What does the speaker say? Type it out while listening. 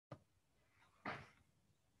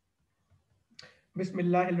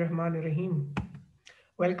Bismillahirrahmanirrahim.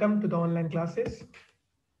 Welcome to the online classes.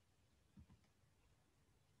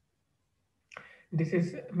 This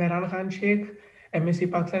is Mehran Khan Sheikh,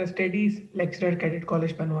 MSc Pakistan Studies, lecturer, Cadet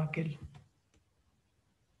College, Banwakil.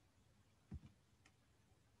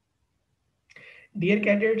 Dear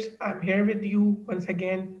cadets, I'm here with you once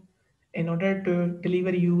again in order to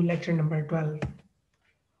deliver you lecture number 12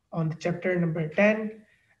 on the chapter number 10,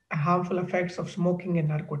 harmful effects of smoking and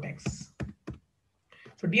narcotics.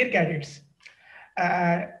 So, dear cadets,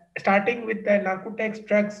 uh, starting with the narcotics,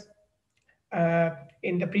 drugs.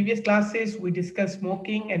 In the previous classes, we discussed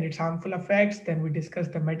smoking and its harmful effects. Then we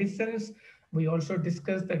discussed the medicines. We also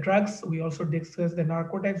discussed the drugs. We also discussed the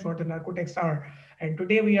narcotics, what the narcotics are. And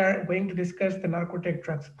today we are going to discuss the narcotic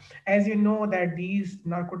drugs. As you know that these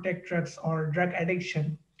narcotic drugs or drug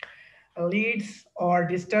addiction leads or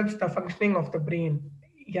disturbs the functioning of the brain.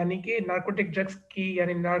 यानी कि narcotic drugs की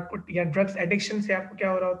यानी narco या drugs addiction से आपको क्या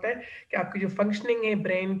हो रहा होता है कि आपकी जो फंक्शनिंग है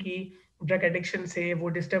ब्रेन की ड्रग एडिक्शन से वो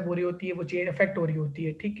डिस्टर्ब हो रही होती है, वो चीज़ इफेक्ट हो रही होती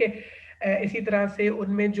है, ठीक है। इसी तरह से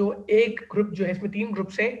उनमें जो एक ग्रुप जो है, इसमें 3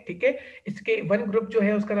 ग्रुप्स हैं, ठीक है। इसके वन ग्रुप जो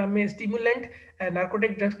है उसका नाम है स्टिमुलेंट।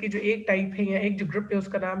 नार्कोटिक ड्रग्स की जो एक टाइप है या एक जो ग्रुप है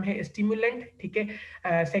उसका नाम है स्टिमुलेंट, ठीक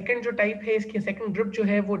है। सेकंड जो टाइप है इसकी सेकंड ग्रुप जो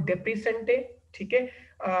है वो डिप्रेसेंट है, ठीक है।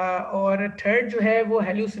 और थर्ड जो है वो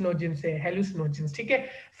हेलुसिनोजेंस है, हेलुसिनोजेंस, ठीक है।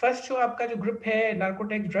 फर्स्ट जो आपका जो ग्रुप है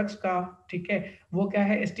नार्कोटिक ड्रग्स का, ठीक है, वो क्या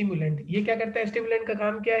है स्टिमुलेंट। ये क्या करता है, स्टिमुलेंट का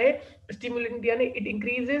काम क्या है, स्टिमुलेंट यानी इट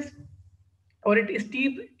इंक्रीजेस और it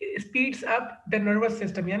speeds up the nervous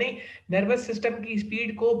system, यानी नर्वस सिस्टम की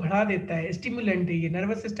स्पीड को बढ़ा देता है। स्टिमुलेंट है ये,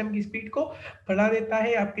 नर्वस सिस्टम की स्पीड को बढ़ा देता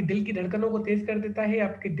है, आपके दिल की धड़कनों को तेज कर देता है,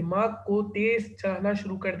 आपके दिमाग को तेज चलाना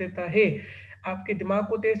शुरू कर देता है, आपके दिमाग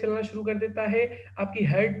को तेज चलना शुरू कर देता है, आपकी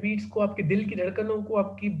हार्ट बीट्स को, आपके दिल की धड़कनों को,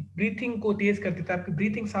 आपकी ब्रीथिंग को तेज कर देता है, आपकी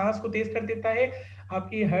ब्रीथिंग सांस को तेज कर देता है,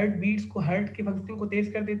 आपकी हार्ट बीट्स को, हार्ट की फंक्शनिंग को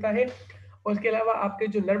तेज कर देता है, और उसके अलावा आपके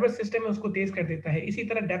जो नर्वस सिस्टम है उसको तेज कर देता है। इसी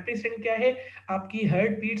तरह डेप्रेसेंट क्या है, आपकी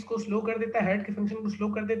हार्ट बीट्स को स्लो कर देता है, हार्ट के फंक्शन को स्लो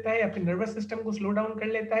कर देता है, आपके नर्वस सिस्टम को स्लो डाउन कर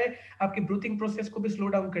लेता है, आपकी ब्रीथिंग प्रोसेस को भी स्लो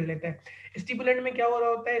डाउन कर लेता है। स्टिमुलेंट में क्या हो रहा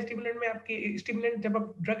होता है, स्टिमुलेंट में आपकी स्टिमुलेंट जब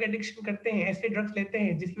आप ड्रग एडिक्शन करते हैं, ऐसे ड्रग्स लेते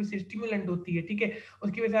हैं जिसकी वजह से स्टिमुलेंट होती है, ठीक है,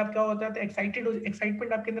 उसकी वजह से आप क्या होता है,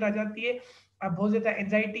 एक्साइटमेंट आपके अंदर आ जाती है, आप बहुत ज्यादा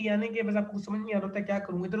एंजाइटी, यानी कि बस आपको समझ नहीं आ रहा होता क्या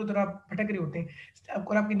करूं, इधर उधर आप भटक रहे होते हैं,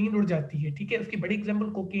 आपको आपकी नींद उड़ जाती है, ठीक है। उसकी बड़ी एग्जांपल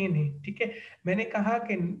कोकेन है, ठीक है। मैंने कहा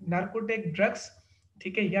कि नार्कोटिक ड्रग्स,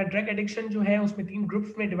 ठीक है, या ड्रग एडिक्शन जो है उसमें 3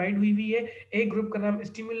 ग्रुप्स में डिवाइड हुई हुई है। एक ग्रुप का नाम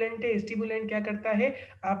स्टिमुलेंट है। स्टिमुलेंट क्या करता है,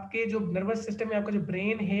 आपके जो नर्वस सिस्टम है, आपका जो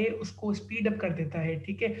ब्रेन है उसको स्पीड अप कर देता है,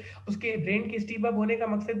 ठीक है। उसके ब्रेन की स्पीड अप होने का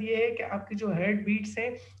मकसद ये है कि आपकी जो हार्ट बीट्स है,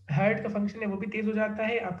 हार्ट का फंक्शन है वो भी तेज हो जाता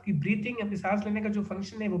है, आपकी ब्रीथिंग, आपकी सांस लेने का जो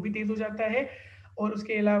फंक्शन है वो भी तेज हो जाता है, और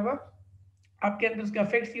उसके अलावा आपके अंदर उसके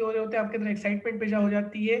इफेक्ट्स ये हो रहे होते हैं, आपके अंदर एक्साइटमेंट पैदा हो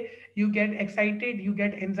जाती है, you get excited, you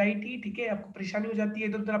get anxiety, ठीक है, आपको परेशानी हो जाती है,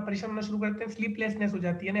 इधर उधर आप परेशान होना शुरू करते हैं, स्लीपलेसनेस हो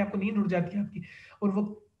जाती है ना, आपको नींद उड़ जाती है आपकी। और वो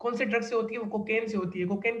कौन से ड्रग से होती है, वो कोकेन से होती है।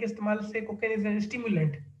 कोकेन के इस्तेमाल से, कोकेन इज एन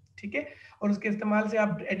स्टिमुलेंट, ठीक है, और उसके इस्तेमाल से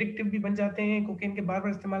आप एडिक्टिव भी बन जाते हैं, कोकेन के बार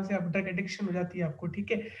बार इस्तेमाल से आप ड्रग एडिक्शन हो जाती है आपको,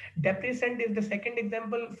 ठीक है। डेप्रेसेंट is the second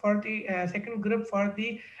example for the second group for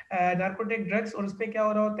the narcotic drugs, और उसमें क्या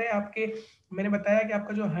हो रहा होता है, आपके, मैंने बताया कि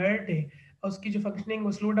आपका जो हार्ट है उसकी जो फंक्शनिंग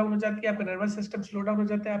वो स्लो डाउन हो जाती है, आपका नर्वस सिस्टम स्लो डाउन हो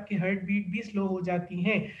जाता है, आपकी हार्ट बीट भी स्लो हो जाती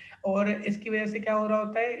है, और इसकी वजह से क्या हो रहा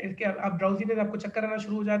होता है, इसके आप ड्राउजीनेस, आपको चक्कर आना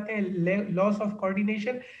शुरू हो जाते हैं, लॉस ऑफ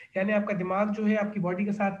कोऑर्डिनेशन, यानी आपका दिमाग जो है आपकी बॉडी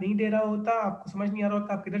के साथ नहीं दे रहा होता, आपको समझ नहीं आ रहा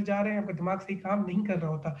होता आप किधर जा रहे हैं, आपका दिमाग सही काम नहीं कर रहा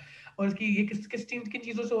होता। और इसकी ये किन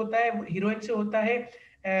चीज़ों से होता है, हीरोइन से होता है,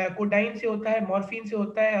 कोडाइन से होता है, मॉर्फिन से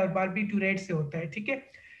होता है, और बार्बिट्यूरेट से होता है, ठीक है।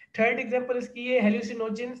 थर्ड एग्जांपल इसकी है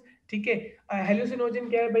हेलुसिनोजेंस, ठीक है। हेलुसिनोजन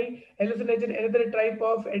क्या है भाई, हेलुसिनोजन another type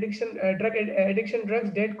of addiction drug, addiction drugs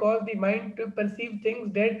that cause the mind to perceive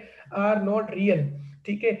things that are not real,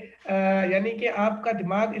 ठीक है। यानी कि आपका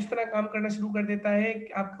दिमाग इस तरह काम करना शुरू कर देता है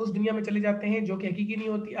कि आप उस दुनिया में चले जाते हैं जो कि हकीकी नहीं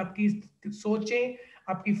होती, आपकी सोचें,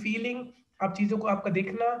 आपकी फीलिंग, आप चीज़ों को, आपका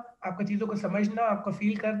देखना, आपका चीज़ों को समझना, आपका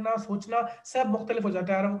फील करना, सोचना, सब मुख्तलिफ हो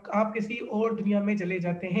जाता है, और आप किसी और दुनिया में चले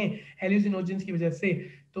जाते हैं हेलुसिनोजेंस की वजह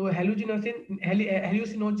से। तो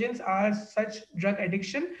hallucinogens are such drug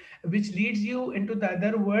addiction which leads you into the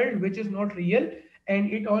other world which is not real, and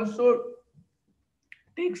it also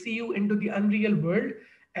takes you into the unreal world,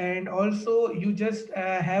 and also you just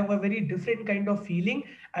have a very different kind of feeling.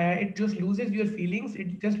 It just loses your feelings,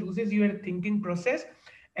 it just loses your thinking process,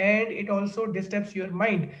 and it also disturbs your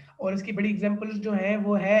mind. और इसकी बड़ी examples जो हैं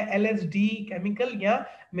वो है LSD chemical या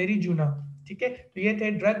मेरीजूना, ठीक है। तो ये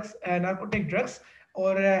थे ड्रग्स, नार्कोटिक ड्रग्स।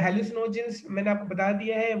 और हेलुसिनोजेंस मैंने आपको बता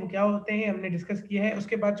दिया है वो क्या होते हैं, हमने डिस्कस किया है।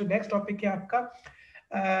 उसके बाद जो नेक्स्ट टॉपिक है आपका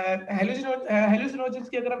हेलुसिनोजेंस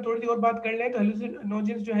की अगर हम थोड़ी सी और बात कर लें तो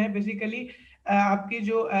हेलुसिनोजेंस जो है बेसिकली आपकी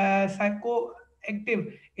जो साइको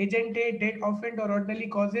एक्टिव एजेंट है डेट ऑफेंट और ordinary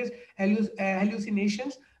causes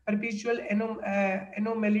hallucinations perpetual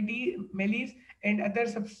एनोमेलिटी मेलीज and other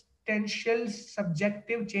substantial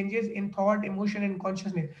subjective changes in thought emotion and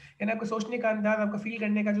consciousness, यानी आपका सोचने का अंदाज, आपका फील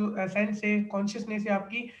करने का जो सेंस है, कॉन्शियसनेस है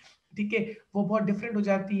आपकी, ठीक है, वो बहुत डिफरेंट हो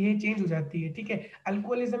जाती है, चेंज हो जाती है, ठीक है।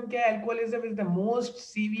 अल्कोहलिज्म क्या है? Alcoholism is the most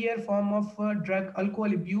severe form of drug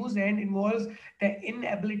alcohol abuse and involves the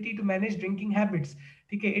inability to manage drinking habits,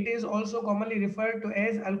 ठीक है। It is also commonly referred to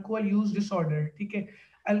as alcohol use disorder, ठीक है।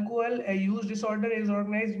 Alcohol use disorder is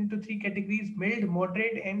organised into three categories: mild,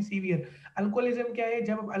 moderate and severe. Alcoholism क्या है?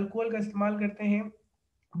 जब आप alcohol का इस्तेमाल करते हैं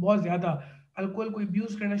बहुत ज्यादा, अल्कोहल को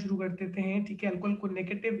अब्यूज करना शुरू कर देते हैं, ठीक है, अल्कोहल को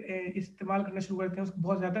नेगेटिव इस्तेमाल करना शुरू करते हैं, उसको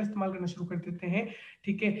बहुत ज्यादा इस्तेमाल करना शुरू कर देते हैं,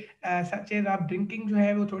 ठीक है। सच है, आप ड्रिंकिंग जो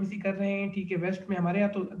है वो थोड़ी सी कर रहे हैं, ठीक है, वेस्ट में हमारे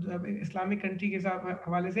यहाँ तो इस्लामिक कंट्री के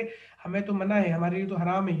हवाले से हमें तो मना है, हमारे लिए तो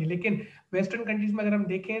हराम है ये, लेकिन वेस्टर्न कंट्रीज में अगर हम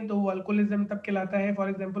देखें तो वो अल्कोहलिज्म तब कहलाता है, फॉर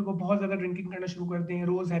एग्जाम्पल वो बहुत ज्यादा ड्रिंकिंग करना शुरू कर दें,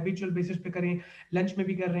 रोज हैबिचुअल बेसिस पे करें, लंच में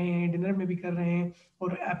भी कर रहे हैं, डिनर में भी कर रहे हैं,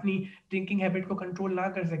 और अपनी ड्रिंकिंग हैबिट को कंट्रोल ना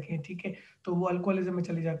कर सकें, ठीक है, तो वो अल्कोहलिज्म में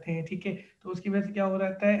चले जाते हैं, ठीक है। तो उसकी वजह से क्या हो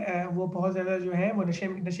रहता है, वो बहुत ज़्यादा जो है वो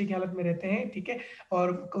नशे की हालत में रहते हैं, ठीक है।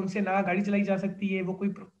 और उनसे ना गाड़ी चलाई जा सकती है, वो कोई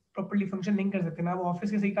प्रॉपर्ली फंक्शन नहीं कर सकते, ना वो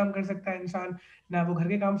ऑफिस के सही काम कर सकता है इंसान, ना वो घर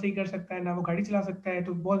के काम सही कर सकता है, ना वो गाड़ी चला सकता है,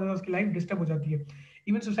 तो बहुत ज़्यादा उसकी लाइफ डिस्टर्ब हो जाती है।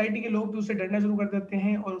 इवन सोसाइटी के लोग भी उससे डरना शुरू कर देते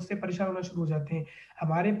हैं और उससे परेशान होना शुरू हो जाते हैं।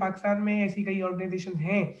 हमारे पाकिस्तान में ऐसी कई ऑर्गेनाइजेशन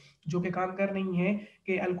हैं जो कि काम कर रही हैं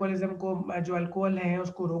कि अल्कोहलिज्म को, जो अल्कोहल है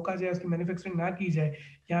उसको रोका जाए, उसकी मैन्युफैक्चरिंग ना की जाए,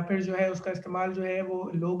 या फिर जो है उसका इस्तेमाल जो है वो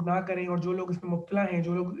लोग ना करें, और जो लोग इसमें मुब्तला हैं,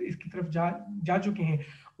 जो लोग इसकी तरफ जा चुके हैं,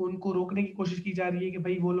 उनको रोकने की कोशिश की जा रही है कि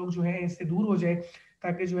भाई वो लोग जो है इससे दूर हो जाए,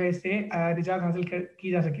 ताकि जो है इससे निजात हासिल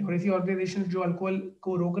की जा सके। और ऐसी ऑर्गेनाइजेशन जो अल्कोहल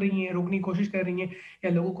को रोक रही हैं, रोकने की कोशिश कर रही हैं,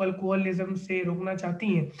 या लोगों को अल्कोहलिज्म से रोकना चाहती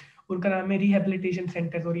हैं, उनका नाम है रिहेबिलिटेशन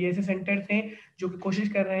सेंटर्स। और ये ऐसे सेंटर्स हैं जो कि कोशिश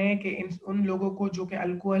कर रहे हैं कि उन लोगों को जो कि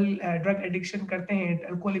अल्कोहल ड्रग एडिक्शन करते हैं,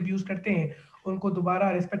 अल्कोहल अब्यूज करते हैं, उनको दोबारा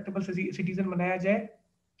रिस्पेक्टेबल सिटीजन बनाया जाए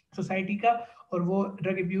सोसाइटी का, और वो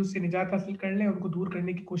ड्रग अब्यूज से निजात हासिल कर लें, उनको दूर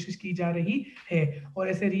करने की कोशिश की जा रही है। और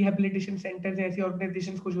ऐसे रिहेबिलिटेशन सेंटर्स हैं, ऐसी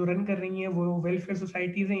ऑर्गेनाइजेशंस को जो रन कर रही हैं वो वेलफेयर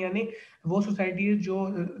सोसाइटीज हैं, यानी वो सोसाइटीज जो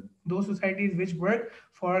दो societies which work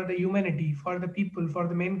for the humanity, for the people, for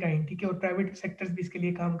the man kind, ठीक है, और प्राइवेट सेक्टर्स भी इसके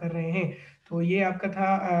लिए काम कर रहे हैं। तो ये आपका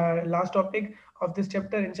था last topic of this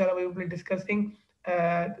chapter. इंशाल्लाह we will be discussing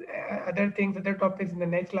other things, other topics in the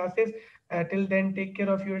next classes. Till then, take care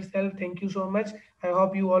of yourself. Thank you so much. I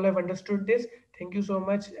hope you all have understood this. Thank you so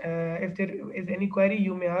much. If there is any query,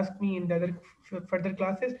 you may ask me in the other further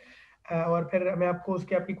classes. और फिर मैं आपको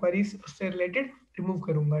उसके आपकी queries उससे related remove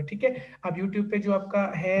करूंगा, ठीक है। आप यूट्यूब पे जो आपका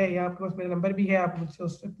है, या आपके पास मेरा नंबर भी है, आप मुझसे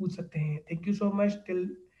उससे पूछ सकते हैं। Thank you so much. Till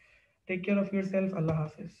take care of your self. Allah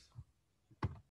Hafiz.